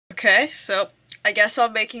Okay, so I guess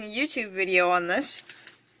I'm making a YouTube video on this,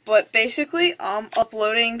 but basically I'm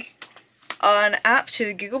uploading an app to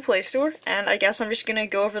the Google Play Store, and I guess I'm just gonna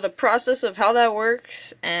go over the process of how that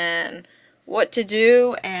works and what to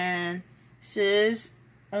do, and this is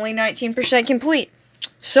only 19% complete.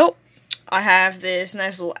 So I have this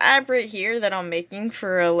nice little app right here that I'm making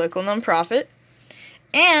for a local nonprofit,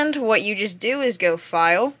 and what you just do is go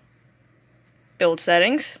File, Build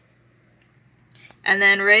Settings, and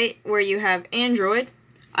then right where you have Android,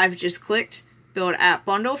 I've just clicked Build App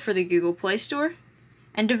Bundle for the Google Play Store,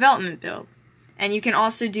 and Development Build. And you can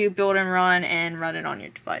also do Build and Run it on your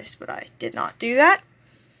device, but I did not do that.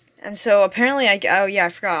 And so apparently oh yeah, I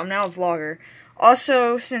forgot, I'm now a vlogger.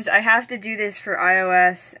 Also, since I have to do this for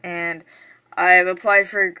iOS, and I've applied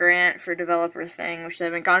for a grant for developer thing, which they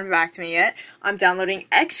haven't gotten back to me yet, I'm downloading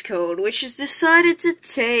Xcode, which has decided to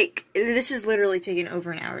this is literally taking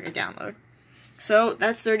over an hour to download. So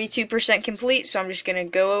that's 32% complete, so I'm just going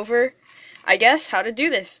to go over, I guess, how to do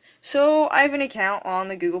this. So I have an account on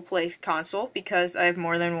the Google Play console because I have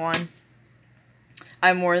more than one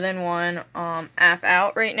app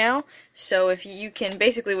out right now. So if you can,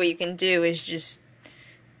 basically what you can do is just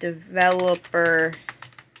developer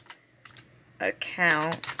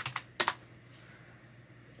account,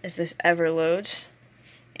 if this ever loads,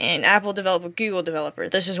 and Apple developer, Google developer.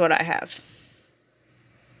 This is what I have,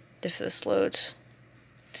 if this loads.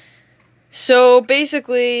 So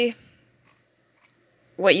basically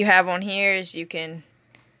what you have on here is you can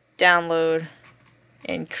download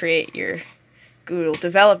and create your Google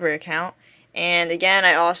developer account. And again,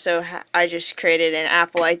 I just created an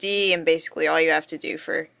Apple ID, and basically all you have to do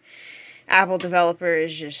for Apple developer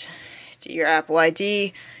is just do your Apple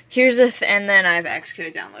ID. Here's and then I have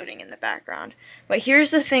Xcode downloading in the background. But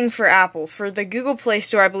here's the thing for Apple. For the Google Play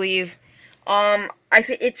Store, I believe, I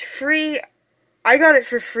think it's free. I got it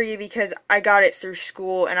for free because I got it through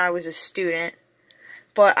school and I was a student.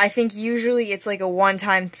 But I think usually it's like a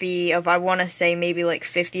one-time fee of, I want to say, maybe like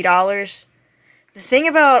 $50. The thing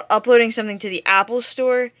about uploading something to the Apple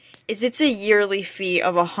Store is it's a yearly fee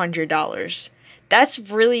of $100. That's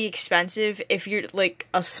really expensive if you're like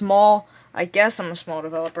a small, I guess I'm a small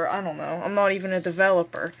developer, I don't know, I'm not even a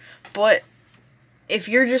developer. But if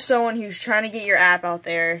you're just someone who's trying to get your app out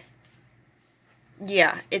there,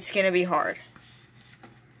 yeah, it's gonna be hard.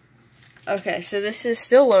 Okay, so this is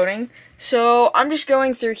still loading. So I'm just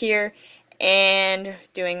going through here and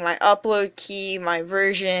doing my upload key, my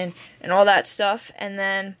version, and all that stuff. And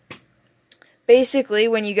then basically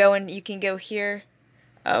when you go in, you can go here.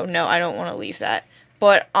 Oh no, I don't want to leave that.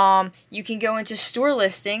 But you can go into store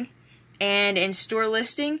listing, and in store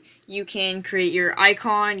listing you can create your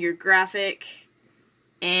icon, your graphic,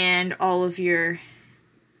 and all of your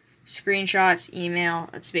screenshots, email.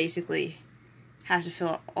 That's basically have to fill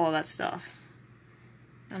out all that stuff.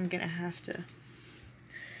 I'm gonna have to,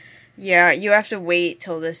 yeah, you have to wait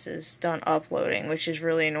till this is done uploading, which is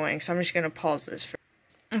really annoying, so I'm just gonna pause this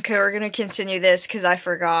okay, we're gonna continue this because I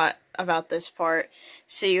forgot about this part.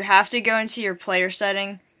 So you have to go into your player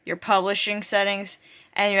setting, your publishing settings,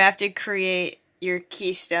 and you have to create your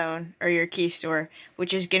keystone or your key store,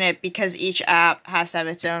 which is gonna, because each app has to have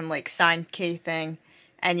its own like signed key thing,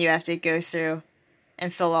 and you have to go through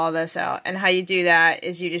and fill all this out. And how you do that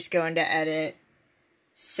is you just go into edit,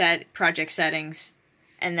 set project settings,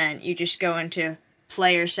 and then you just go into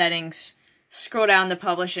player settings, scroll down to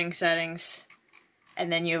publishing settings,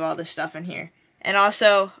 and then you have all this stuff in here. And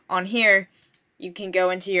also on here you can go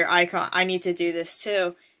into your icon. I need to do this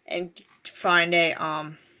too, and find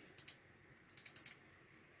a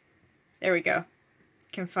there we go.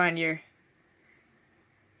 You can find your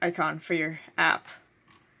icon for your app.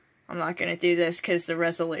 I'm not going to do this because the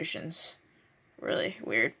resolution's really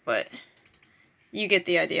weird, but you get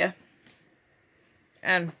the idea.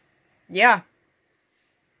 And yeah.